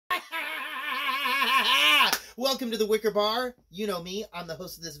Welcome to the Wicker Bar. You know me. I'm the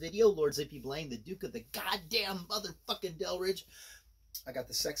host of this video, Lord Zippy Blaine, the Duke of the goddamn motherfucking Delridge. I got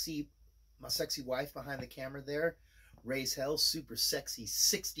my sexy wife behind the camera there. Ray's Hell, super sexy,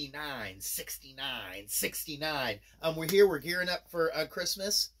 69. We're here. We're gearing up for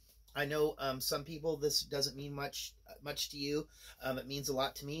Christmas. I know some people, this doesn't mean much to you. It means a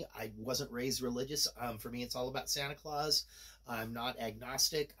lot to me. I wasn't raised religious. For me, it's all about Santa Claus. I'm not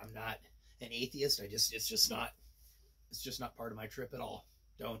agnostic. I'm not an atheist. It's just not part of my trip at all.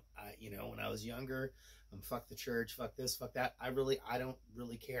 When I was younger, fuck the church, fuck this, fuck that. I don't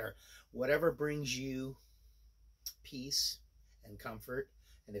really care. Whatever brings you peace and comfort,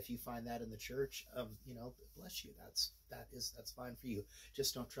 and if you find that in the church, bless you. That's fine for you.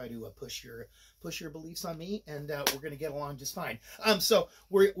 Just don't try to push your beliefs on me, and we're gonna get along just fine. So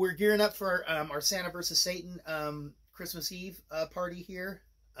we're gearing up for our Santa versus Satan Christmas Eve party here.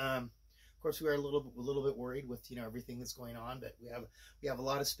 Of course, we are a little bit worried with everything that's going on, but we have a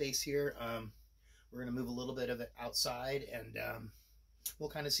lot of space here. We're gonna move a little bit of it outside, and we'll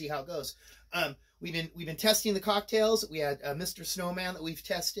kind of see how it goes. We've been testing the cocktails. We had Mr. Snowman that we've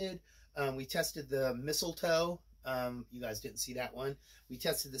tested. We tested the mistletoe. You guys didn't see that one. We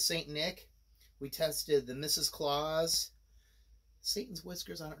tested the Saint Nick. We tested the Mrs. Claus. Satan's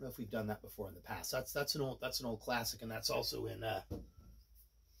Whiskers. I don't know if we've done that before in the past. That's an old classic, and that's also in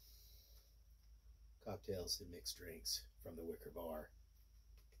Cocktails and Mixed Drinks from the Wicker Bar.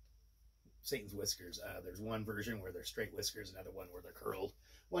 Satan's Whiskers. There's one version where they're straight whiskers, another one where they're curled.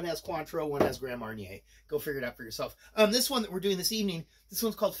 One has Cointreau, one has Grand Marnier. Go figure it out for yourself. This one that we're doing this evening, this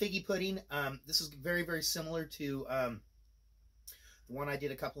one's called Figgy Pudding. This is very, very similar to the one I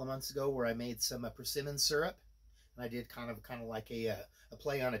did a couple of months ago where I made some persimmon syrup. And I did kind of like a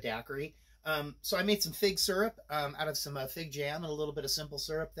play on a daiquiri. So I made some fig syrup out of some fig jam and a little bit of simple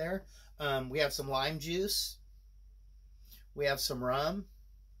syrup there. We have some lime juice. We have some rum.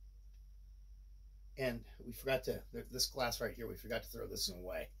 And we forgot to, this glass right here, we forgot to throw this one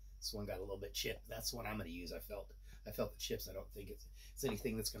away. This one got a little bit chipped. That's the one I'm going to use. I felt the chips. I don't think it's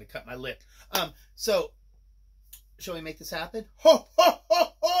anything that's going to cut my lip. So, shall we make this happen? Ho, ho,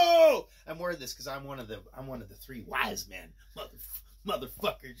 ho, ho! I'm worried this because I'm one of the three wise men.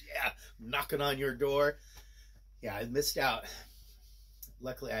 Motherfuckers, yeah. Knocking on your door. Yeah, I missed out.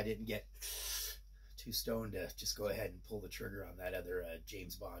 Luckily, I didn't get too stoned to just go ahead and pull the trigger on that other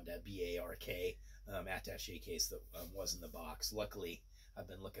James Bond BARK attaché case that was in the box. Luckily, I've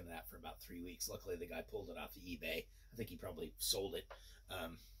been looking at that for about 3 weeks. Luckily, the guy pulled it off of eBay. I think he probably sold it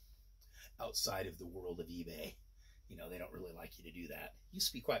outside of the world of eBay. They don't really like you to do that. Used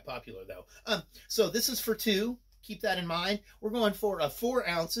to be quite popular, though. So this is for two. Keep that in mind. We're going for 4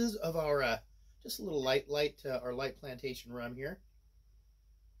 ounces of our just a little light plantation rum here.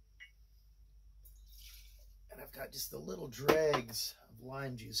 And I've got just the little dregs of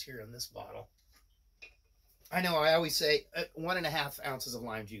lime juice here in this bottle. I know I always say 1.5 ounces of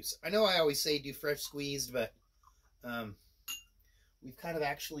lime juice. I know I always say do fresh squeezed, but we've kind of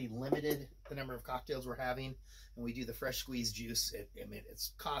actually limited the number of cocktails we're having, and we do the fresh squeezed juice.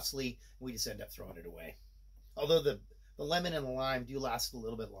 It's costly. We just end up throwing it away. Although the lemon and the lime do last a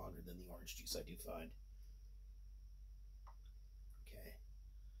little bit longer than the orange juice, I do find.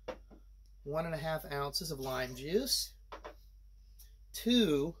 1.5 ounces of lime juice,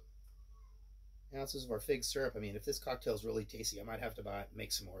 2 ounces of our fig syrup. If this cocktail is really tasty, I might have to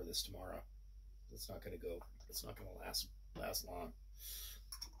make some more of this tomorrow. It's not going to last long.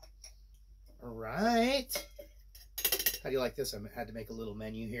 All right. How do you like this? I had to make a little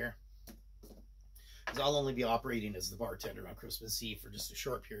menu here, because I'll only be operating as the bartender on Christmas Eve for just a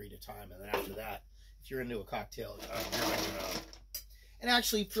short period of time, and then after that, if you're into a cocktail, you're on your own. And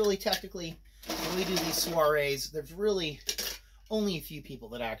actually, really technically, when we do these soirees, there's really only a few people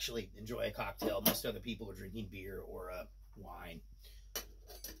that actually enjoy a cocktail. Most other people are drinking beer or wine.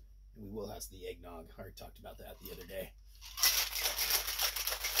 And we will have the eggnog. I already talked about that the other day.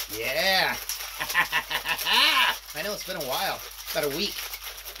 Yeah! I know, it's been a while. About a week.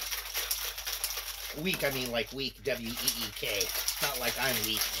 Week, I mean like week, W-E-E-K. Not like I'm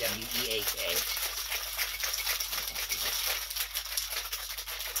weak, W-E-A-K.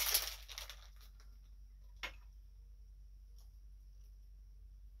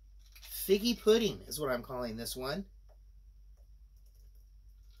 Figgy pudding is what I'm calling this one.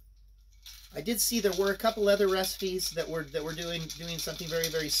 I did see there were a couple other recipes that were doing something very,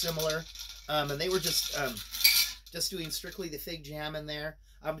 very similar, and they were just doing strictly the fig jam in there.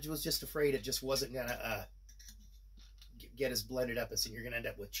 I was just afraid it just wasn't gonna get as blended up as, and you're gonna end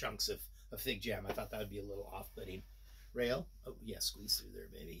up with chunks of fig jam. I thought that would be a little off-putting. Rail, oh yeah, squeeze through there,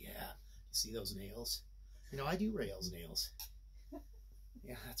 baby. Yeah, you see those nails? You know, I do Rael's nails.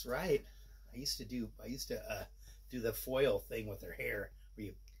 Yeah, that's right. I used to do the foil thing with her hair, where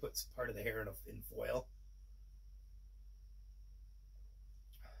you put part of the hair in foil.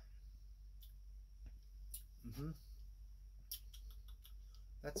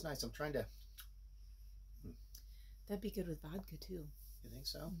 That's nice. I'm trying to. That'd be good with vodka too. You think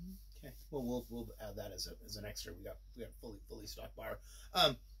so? Okay. Well, we'll add that as an extra. We got fully stocked bar.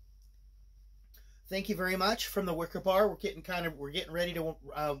 Thank you very much from the Wicker Bar. We're getting ready to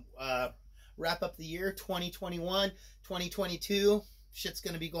wrap up the year 2021, 2022. Shit's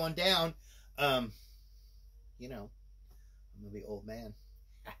gonna be going down. You know, I'm gonna be old man.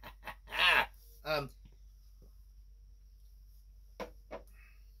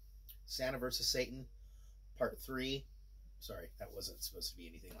 Santa versus Satan, Part 3. Sorry, that wasn't supposed to be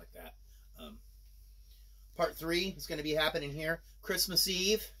anything like that. Part 3 is going to be happening here Christmas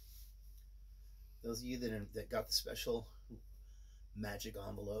Eve. Those of you that got the special magic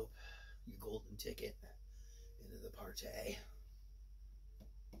envelope, your golden ticket into the party.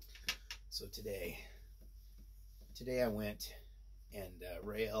 So today I went and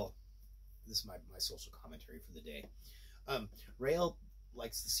Rael. This is my social commentary for the day. Rael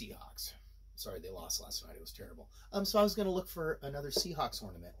likes the Seahawks. Sorry, they lost last night. It was terrible. So I was going to look for another Seahawks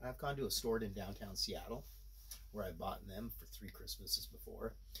ornament. I've gone to a store in downtown Seattle where I've bought them for 3 Christmases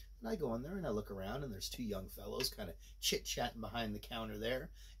before. And I go in there and I look around, and there's 2 young fellows kind of chit-chatting behind the counter there.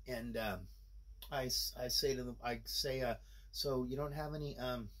 And I say to them, so you don't have any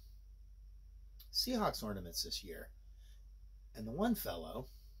Seahawks ornaments this year? And the one fellow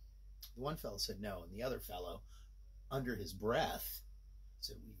said no, and the other fellow, under his breath,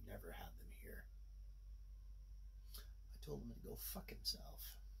 said, we've never had them here. I told him to go fuck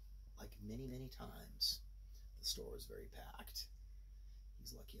himself. Like many, many times. The store was very packed.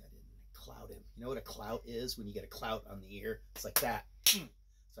 He's lucky I didn't clout him. You know what a clout is? When you get a clout on the ear, it's like that.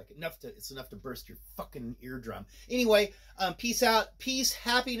 It's like enough to burst your fucking eardrum. Anyway, peace out, peace,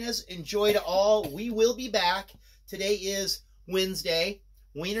 happiness, enjoy to all. We will be back. Today is Wednesday,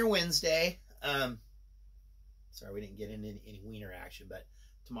 Wiener Wednesday. Sorry, we didn't get into any wiener action, but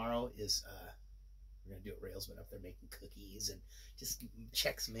tomorrow is we're gonna do it. Rael's been up there making cookies and just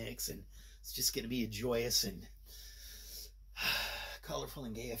Chex Mix, and it's just gonna be a joyous and colorful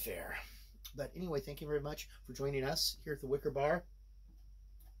and gay affair. But anyway, thank you very much for joining us here at the Wicker Bar.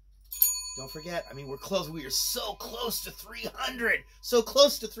 Don't forget, I mean, we're close. We are so close to 300. So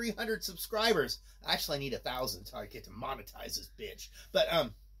close to 300 subscribers. Actually, I need 1,000 until I get to monetize this bitch. But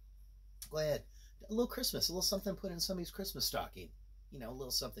go ahead. A little Christmas, a little something put in somebody's Christmas stocking. You know, a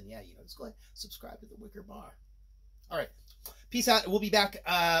little something. Yeah, you know, just go ahead, subscribe to the Wicker Bar. All right. Peace out. We'll be back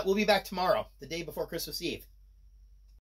tomorrow, the day before Christmas Eve.